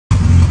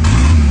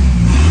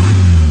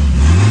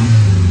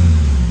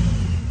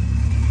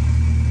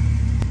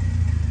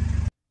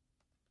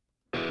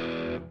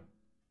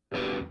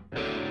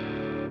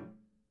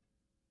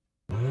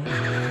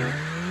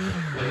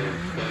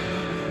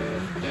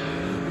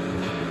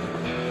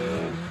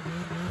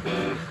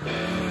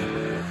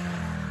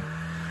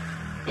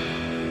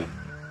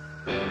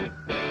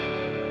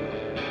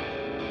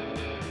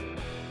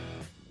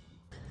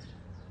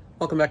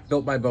welcome back to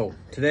Built by Bo.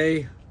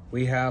 Today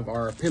we have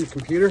our PIMP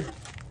computer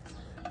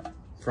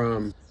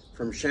from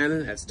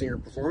Shannon at Stinger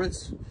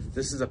Performance.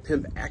 This is a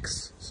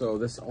PIMPX, so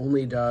this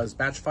only does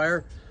batch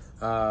fire.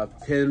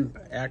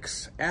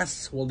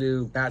 PIMPX will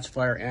do batch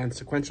fire and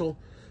sequential.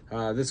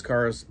 This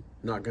car is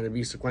not going to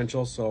be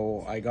sequential,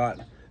 so I got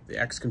the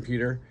X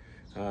computer.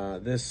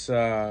 This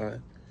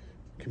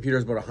computer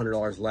is about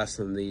 $100 less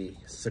than the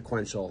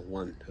sequential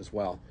one as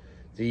well.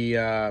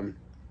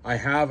 I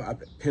have a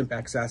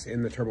PIMPXs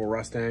in the Turbo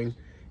Mustang,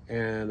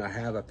 and I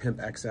have a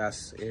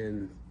PIMPXs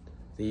in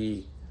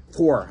the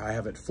 4. I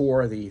have it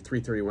for the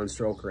 331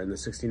 stroker and the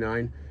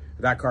 69.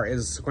 That car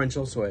is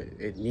sequential, so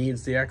it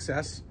needs the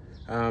XS.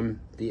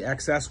 The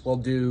XS will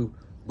do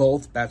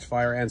both batch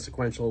fire and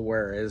sequential,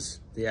 whereas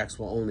the X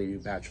will only do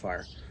batch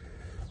fire.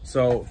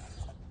 So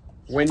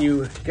when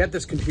you get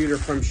this computer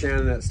from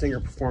Shannon at Stinger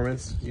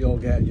Performance, you'll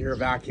get your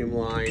vacuum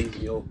line,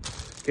 you'll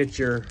get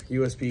your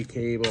USB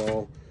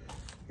cable,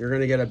 you're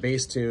gonna get a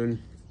bass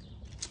tune,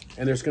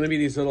 and there's gonna be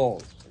these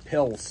little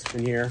pills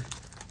in here.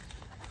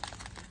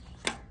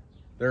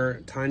 They're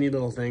tiny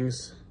little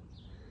things.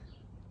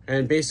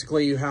 And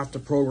basically you have to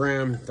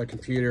program the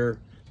computer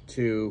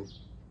to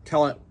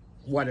tell it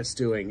what it's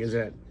doing. Is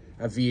it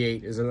a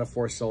V8? Is it a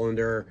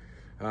 4-cylinder?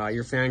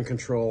 Your fan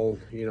control,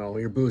 you know,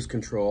 your boost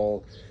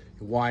control,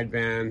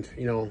 wideband,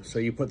 you know, so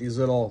you put these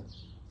little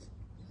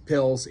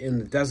pills in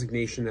the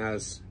designation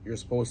as you're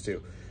supposed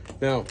to.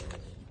 Now,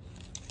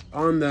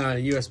 on the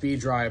USB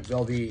drive,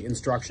 there'll be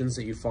instructions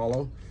that you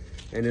follow,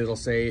 and it'll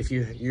say if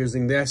you're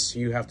using this,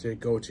 you have to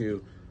go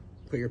to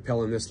put your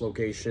pill in this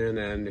location,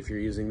 and if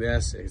you're using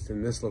this, it's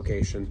in this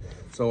location.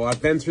 So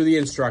I've been through the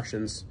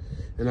instructions,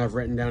 and I've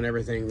written down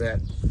everything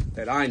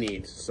that I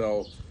need.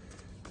 So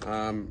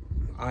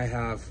I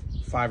have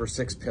 5 or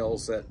 6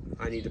 pills that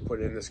I need to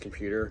put in this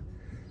computer,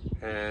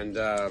 and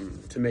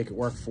to make it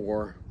work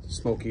for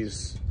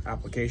SMOKEY'S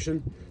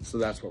application. So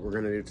that's what we're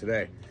going to do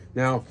today.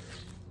 Now,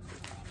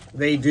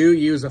 they do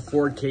use a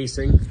Ford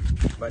casing,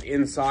 but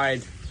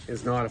inside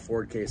is not a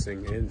Ford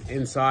casing. And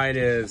inside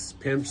is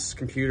Pimpxs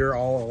computer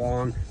all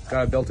along. It's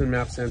got a built-in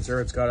map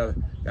sensor. It's got a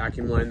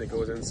vacuum line that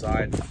goes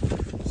inside.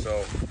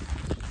 So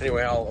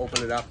anyway, I'll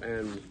open it up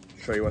and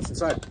show you what's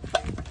inside.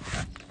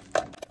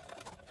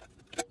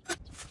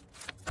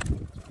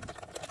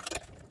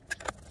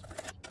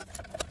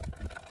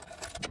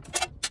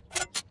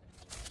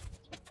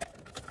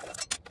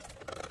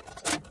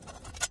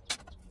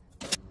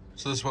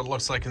 So this is what it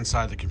looks like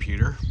inside the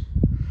computer.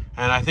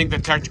 And I think the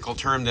technical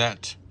term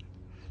that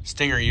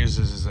Stinger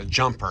uses is a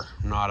jumper,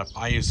 not a,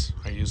 I use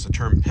the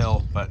term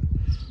pill, but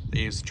they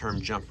use the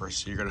term jumper.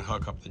 So you're gonna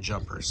hook up the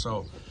jumper.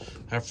 So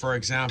for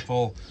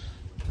example,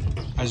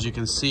 as you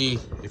can see,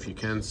 if you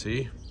can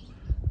see,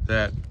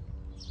 that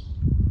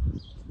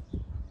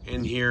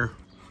in here,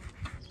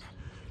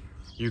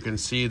 you can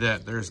see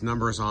that there's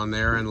numbers on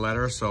there and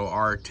letters. So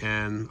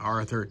R10,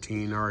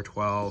 R13,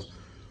 R12,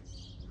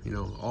 you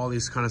know, all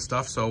these kind of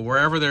stuff. So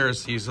wherever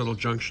there's these little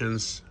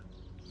junctions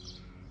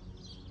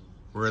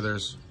where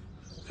there's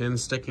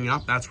pins sticking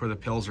up, that's where the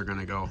pills are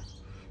gonna go.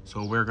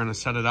 So we're gonna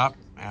set it up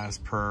as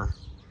per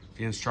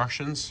the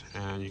instructions,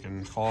 and you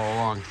can follow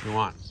along if you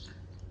want.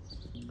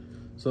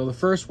 So the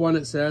first one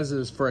it says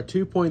is for a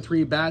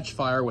 2.3 batch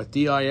fire with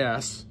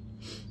DIS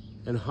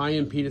and high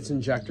impedance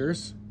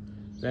injectors,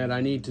 that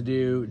I need to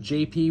do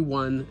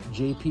JP1,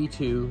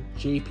 JP2,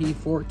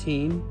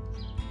 JP14,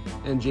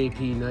 and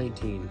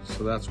JP19.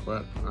 So that's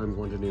what I'm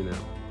going to do now.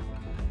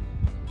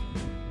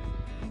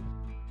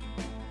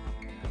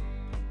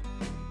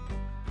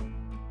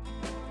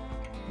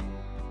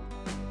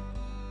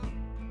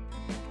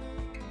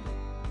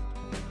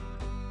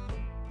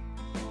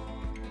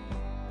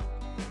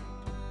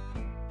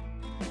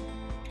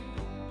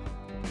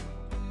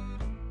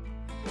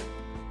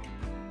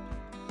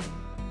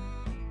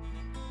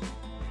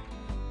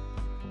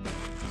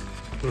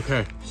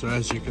 Okay, so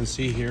as you can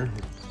see here,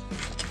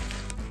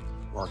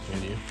 or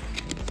can you,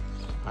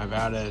 I've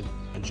added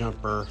a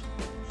jumper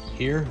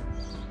here,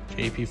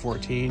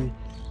 JP14,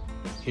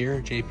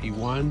 here,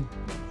 JP1,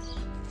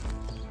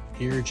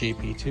 here,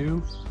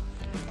 JP2,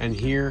 and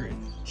here,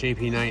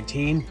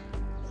 JP19.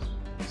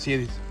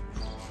 See,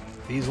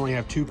 these only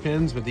have 2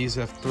 pins, but these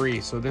have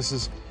 3. So this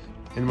is,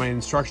 in my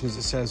instructions,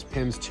 it says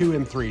pins 2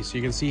 and 3. So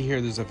you can see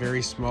here, there's a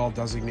very small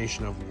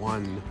designation of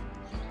 1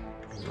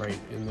 right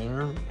in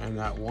there, and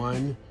that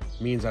 1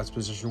 means that's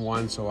position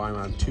 1, so I'm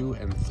on 2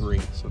 and 3.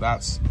 So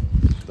that's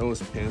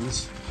those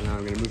pins. And now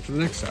I'm going to move to the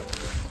next step.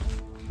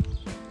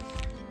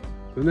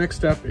 The next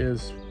step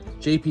is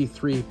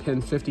JP3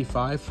 pin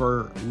 55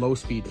 for low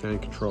speed fan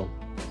control.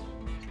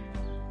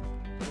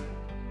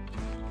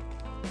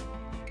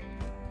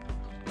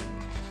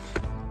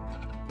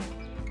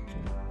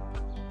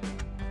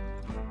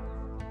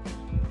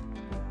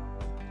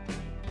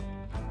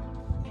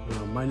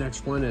 My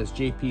next one is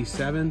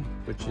JP7,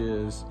 which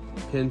is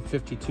pin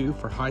 52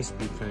 for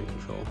high-speed fan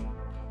control.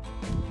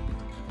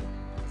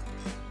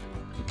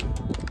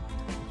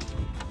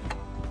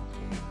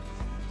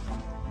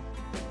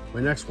 My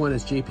next one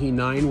is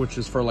JP9, which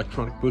is for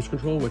electronic boost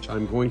control, which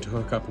I'm going to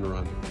hook up and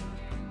run.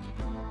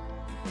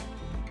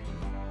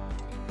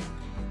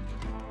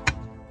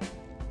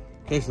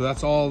 Okay, so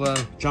that's all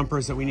the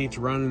jumpers that we need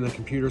to run in the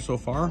computer so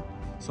far.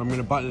 So I'm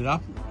going to button it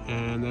up,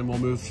 and then we'll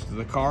move to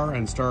the car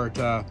and start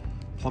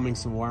plumbing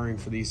some wiring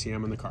for the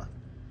ECM in the car.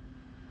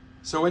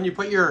 So when you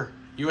put your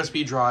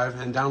USB drive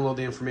and download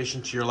the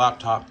information to your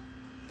laptop,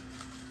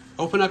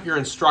 open up your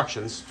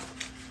instructions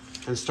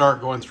and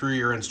start going through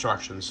your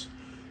instructions.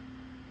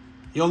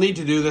 You'll need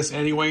to do this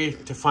anyway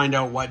to find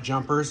out what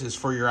jumpers is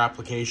for your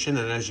application,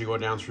 and as you go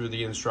down through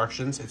the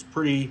instructions, it's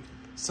pretty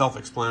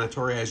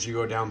self-explanatory as you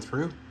go down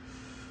through.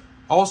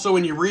 Also,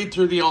 when you read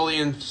through all the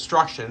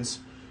instructions,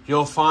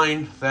 you'll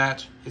find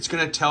that it's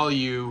going to tell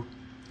you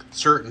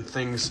certain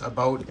things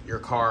about your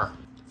car.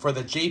 For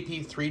the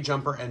JP3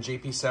 jumper and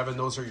JP7,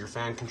 those are your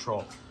fan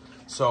control.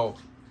 So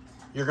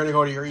you're going to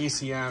go to your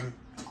ECM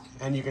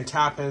and you can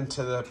tap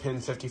into the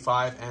pin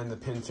 55 and the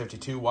pin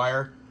 52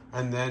 wire,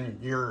 and then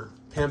your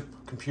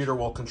PIMP computer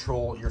will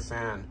control your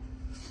fan,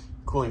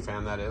 cooling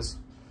fan that is.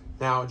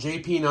 Now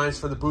JP9 is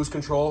for the boost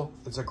control.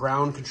 It's a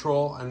ground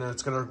control, and then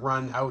it's going to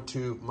run out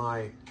to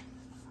my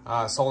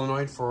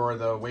solenoid for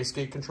the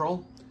wastegate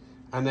control.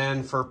 And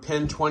then for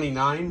pin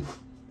 29,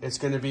 it's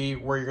going to be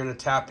where you're going to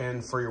tap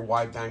in for your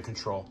wideband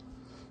control.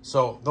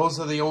 So those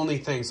are the only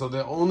things. So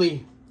the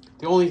only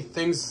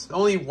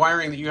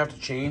wiring that you have to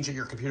change at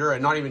your computer,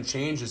 and not even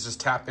change, is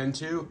just tap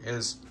into,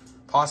 is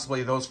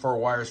possibly those 4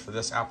 wires for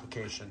this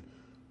application.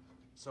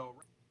 So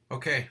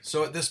okay,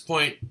 so at this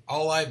point,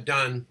 all I've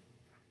done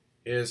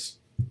is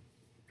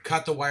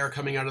cut the wire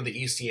coming out of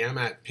the ECM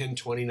at pin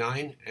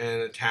 29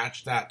 and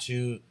attach that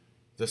to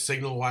the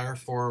signal wire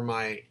for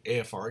my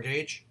AFR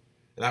gauge.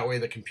 That way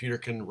the computer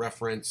can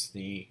reference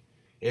the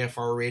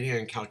AFR rating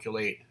and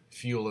calculate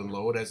fuel and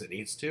load as it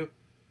needs to.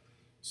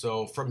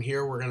 So from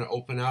here, we're going to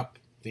open up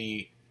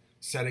the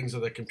settings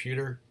of the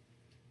computer,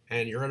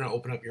 and you're going to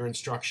open up your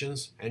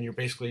instructions, and you're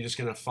basically just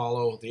going to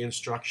follow the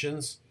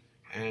instructions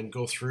and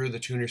go through the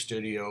Tuner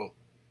Studio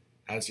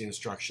as the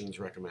instructions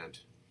recommend.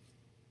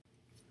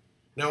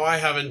 Now, I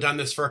haven't done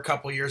this for a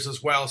couple years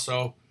as well,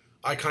 so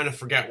I kind of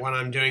forget what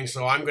I'm doing,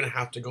 so I'm going to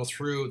have to go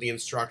through the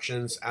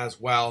instructions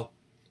as well,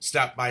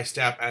 step by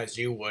step, as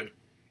you would,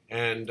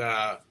 and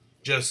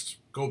just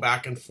go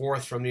back and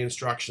forth from the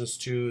instructions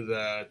to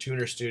the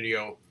Tuner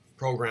Studio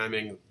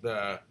programming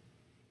the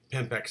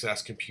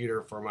PIMPXs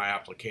computer for my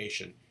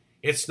application.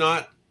 It's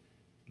not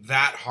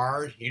that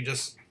hard. You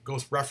just go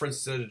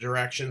reference the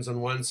directions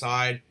on one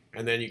side,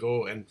 and then you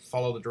go and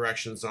follow the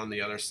directions on the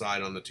other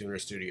side on the Tuner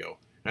Studio.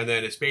 And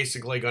then it's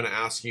basically going to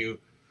ask you,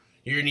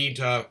 you need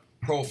to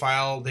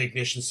profile the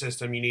ignition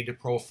system, you need to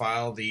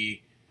profile the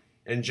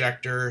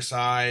injector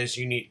size,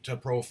 you need to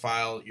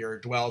profile your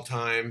dwell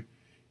time.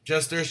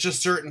 There's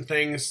just certain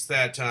things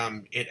that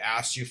it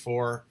asks you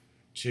for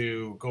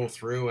to go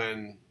through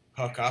and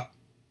hook up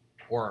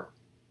or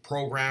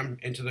program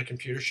into the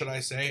computer, should I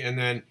say. And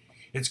then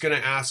it's going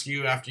to ask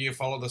you, after you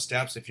follow the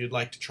steps, if you'd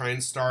like to try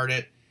and start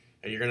it,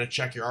 and you're going to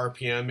check your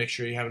RPM, make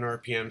sure you have an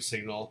RPM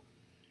signal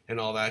and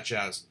all that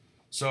jazz.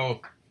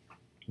 So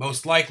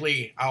most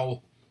likely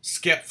I'll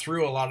skip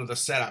through a lot of the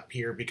setup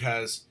here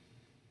because,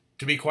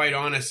 to be quite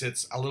honest,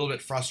 it's a little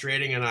bit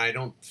frustrating, and I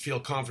don't feel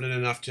confident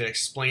enough to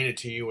explain it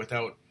to you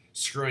without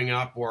screwing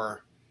up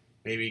or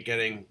maybe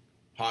getting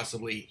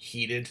possibly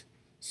heated.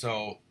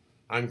 So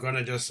I'm going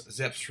to just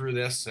zip through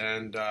this,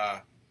 and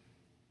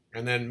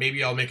then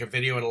maybe I'll make a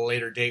video at a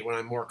later date when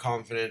I'm more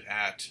confident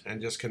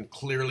and just can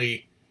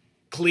cleanly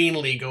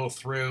go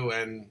through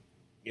and,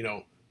 you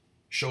know,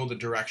 show the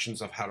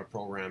directions of how to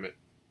program it.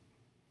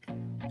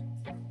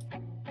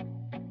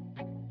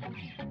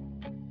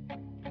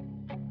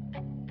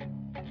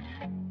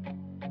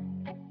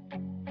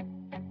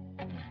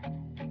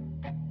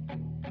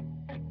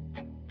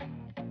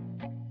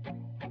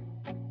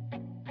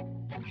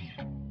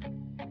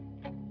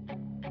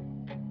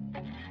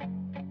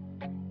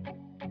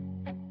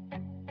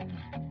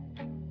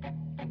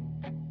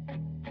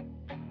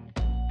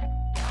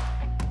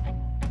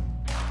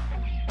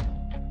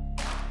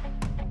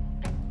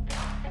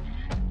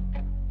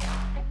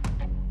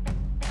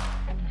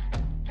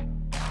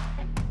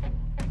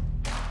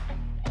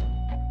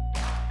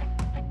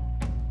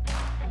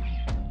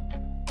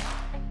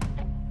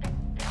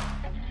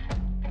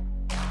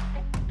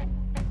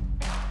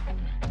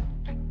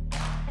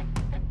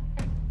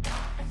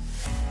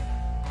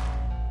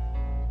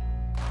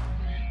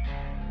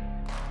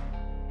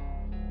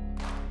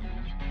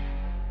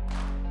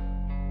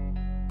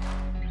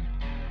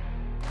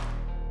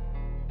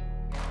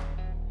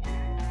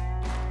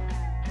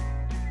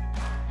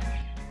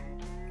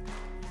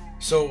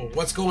 So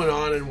what's going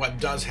on, and what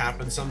does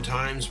happen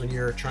sometimes when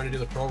you're trying to do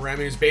the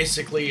programming, is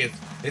basically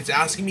it's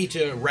asking me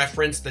to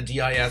reference the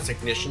DIS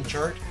ignition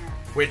chart,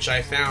 which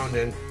I found,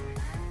 and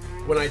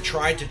when I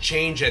tried to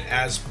change it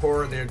as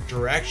per their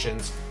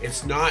directions,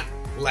 it's not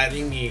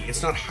letting me,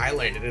 it's not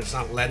highlighted, it's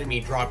not letting me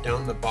drop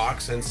down the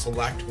box and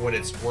select what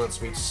it wants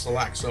me to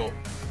select. So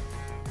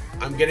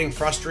I'm getting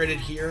frustrated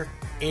here,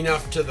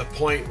 enough to the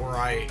point where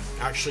I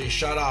actually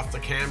shut off the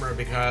camera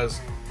because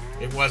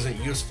it wasn't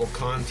useful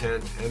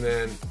content, and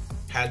then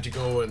had to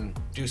go and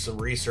do some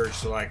research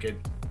so I could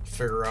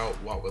figure out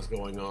what was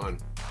going on.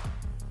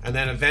 And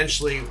then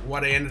eventually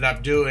what I ended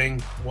up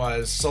doing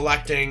was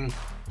selecting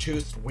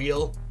toothed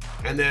wheel.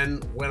 And then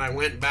when I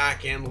went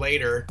back in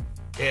later,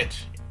 it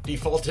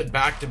defaulted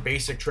back to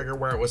basic trigger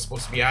where it was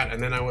supposed to be at.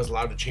 And then I was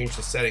allowed to change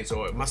the setting.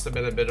 So it must have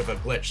been a bit of a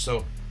glitch.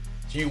 So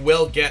you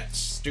will get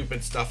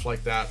stupid stuff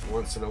like that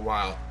once in a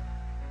while.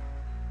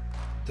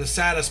 The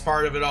saddest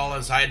part of it all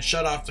is I had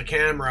shut off the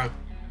camera,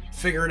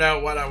 figured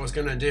out what I was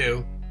going to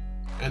do,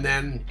 and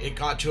then it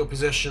got to a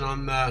position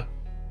on the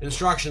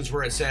instructions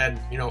where it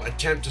said, you know,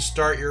 attempt to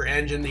start your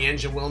engine, the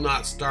engine will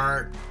not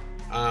start,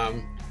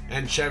 and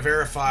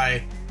verify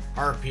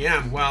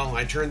RPM. Well,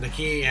 I turned the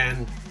key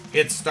and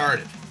it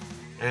started.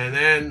 And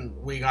then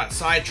we got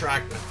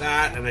sidetracked with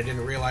that, and I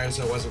didn't realize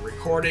I wasn't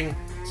recording,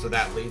 so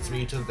that leads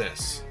me to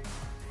this.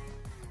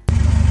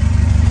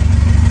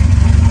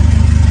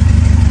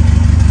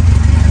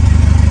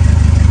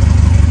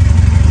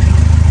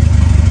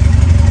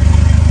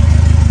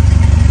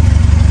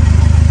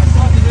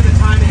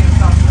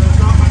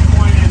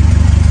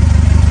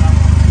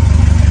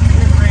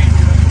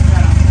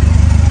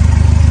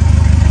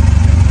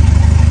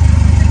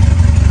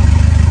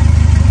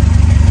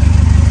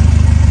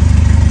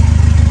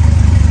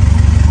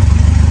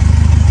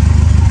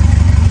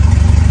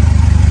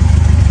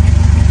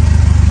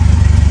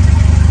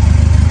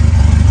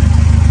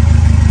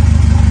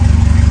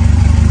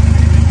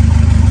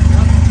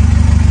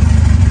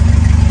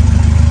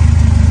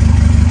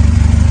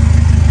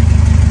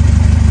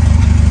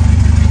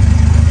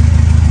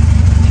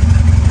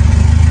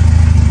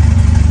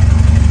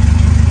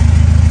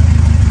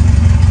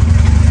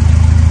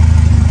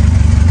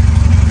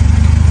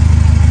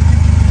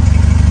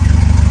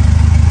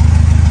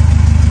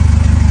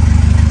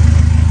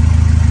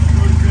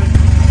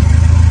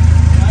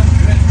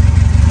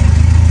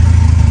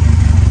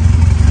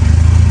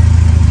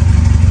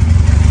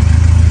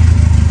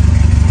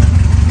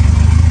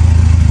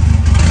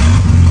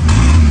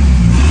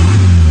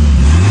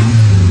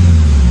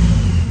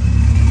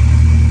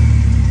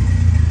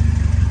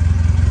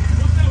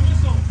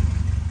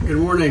 Good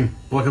morning,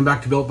 welcome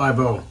back to Built by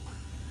Bo.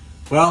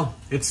 Well,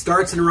 it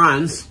starts and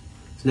runs.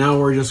 So now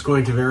we're just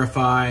going to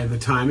verify the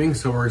timing.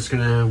 So we're just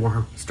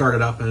gonna start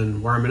it up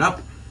and warm it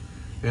up.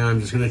 And I'm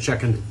just gonna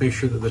check and make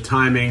sure that the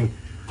timing,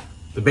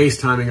 the base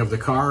timing of the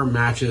car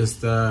matches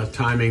the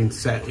timing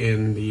set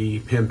in the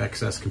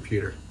PIMPX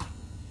computer.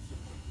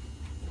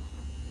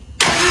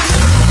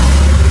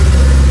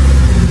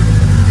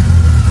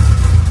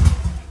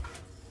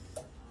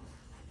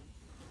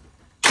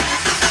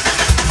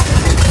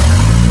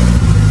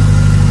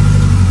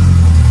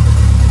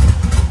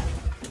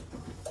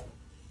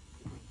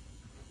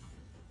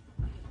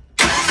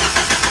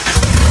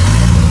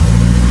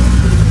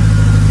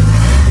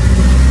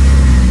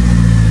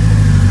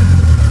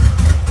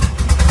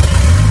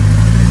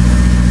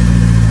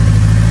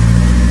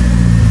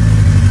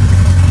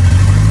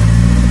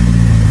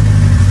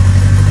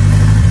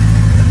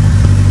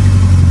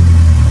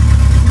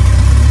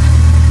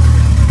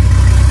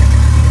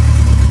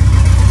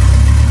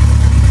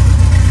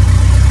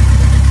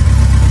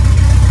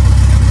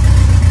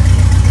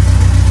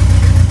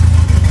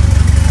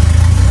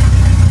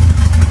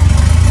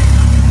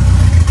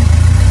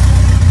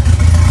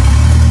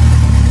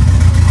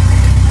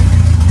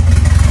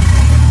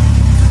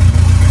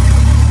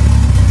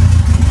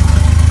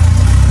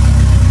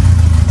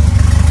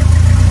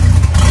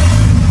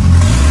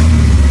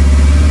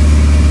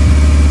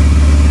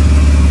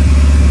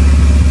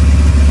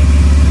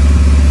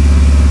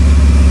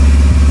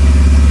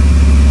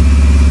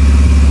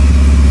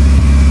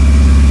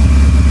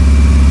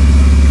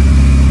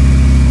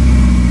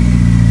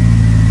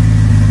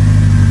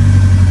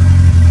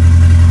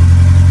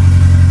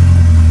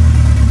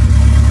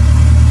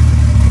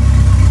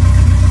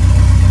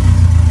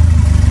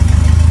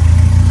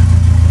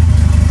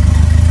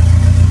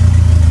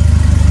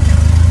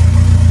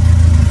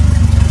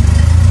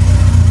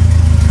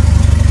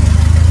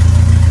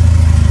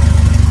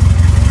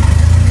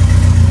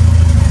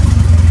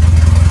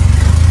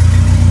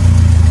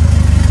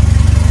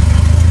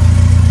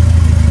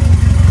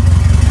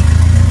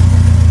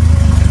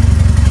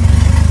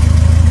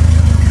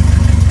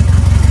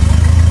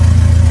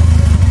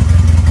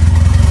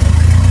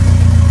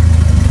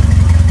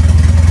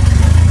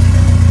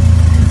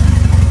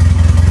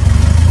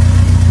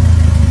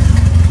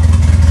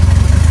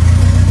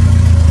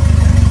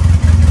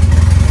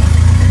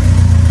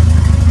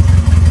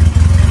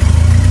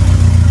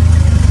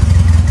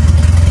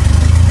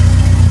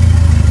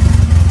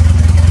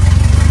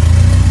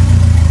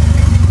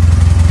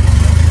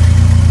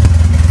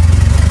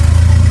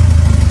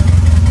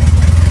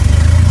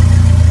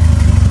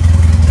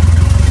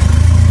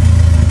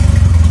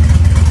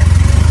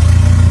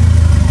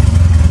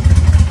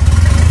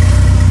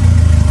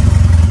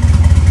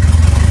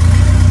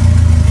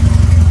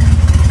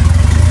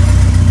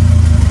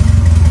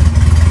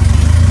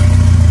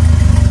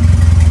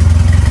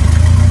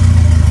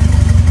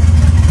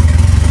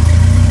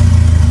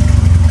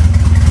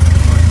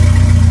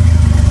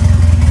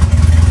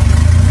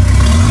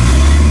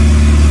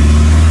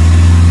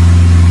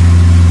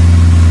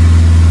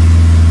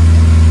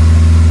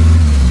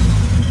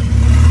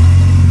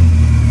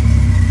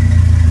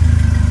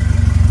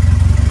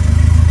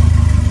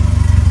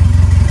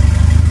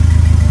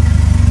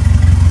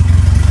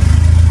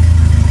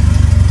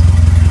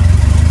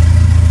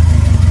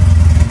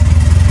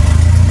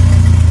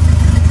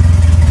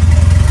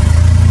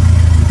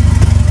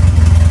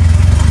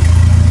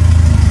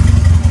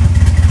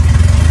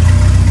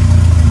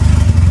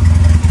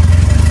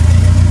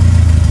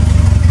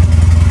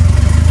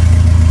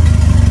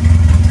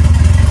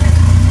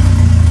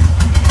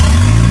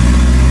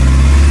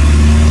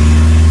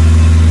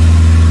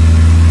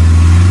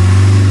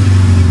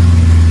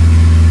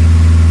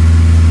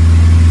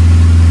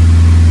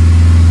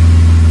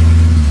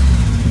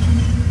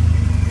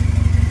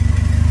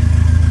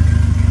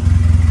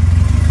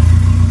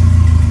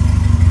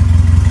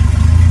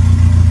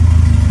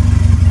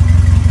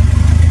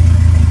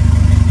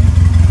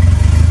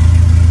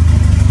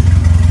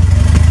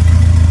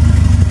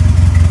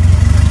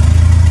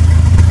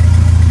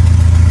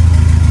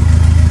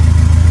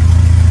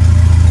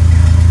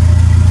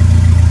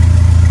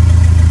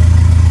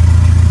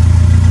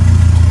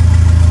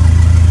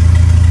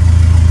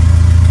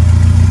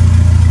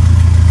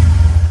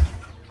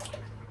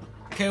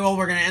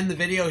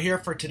 video here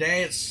for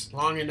today. It's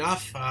long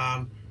enough.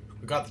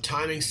 We got the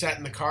timing set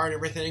in the car and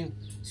everything,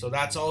 so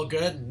that's all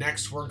good.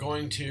 Next, we're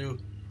going to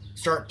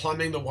start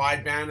plumbing the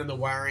wideband and the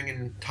wiring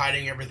and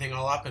tidying everything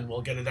all up, and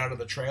we'll get it out of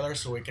the trailer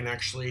so we can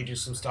actually do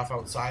some stuff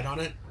outside on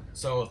it.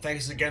 So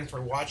thanks again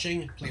for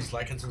watching. Please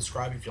like and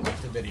subscribe if you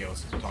like the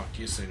videos. Talk to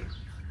you soon.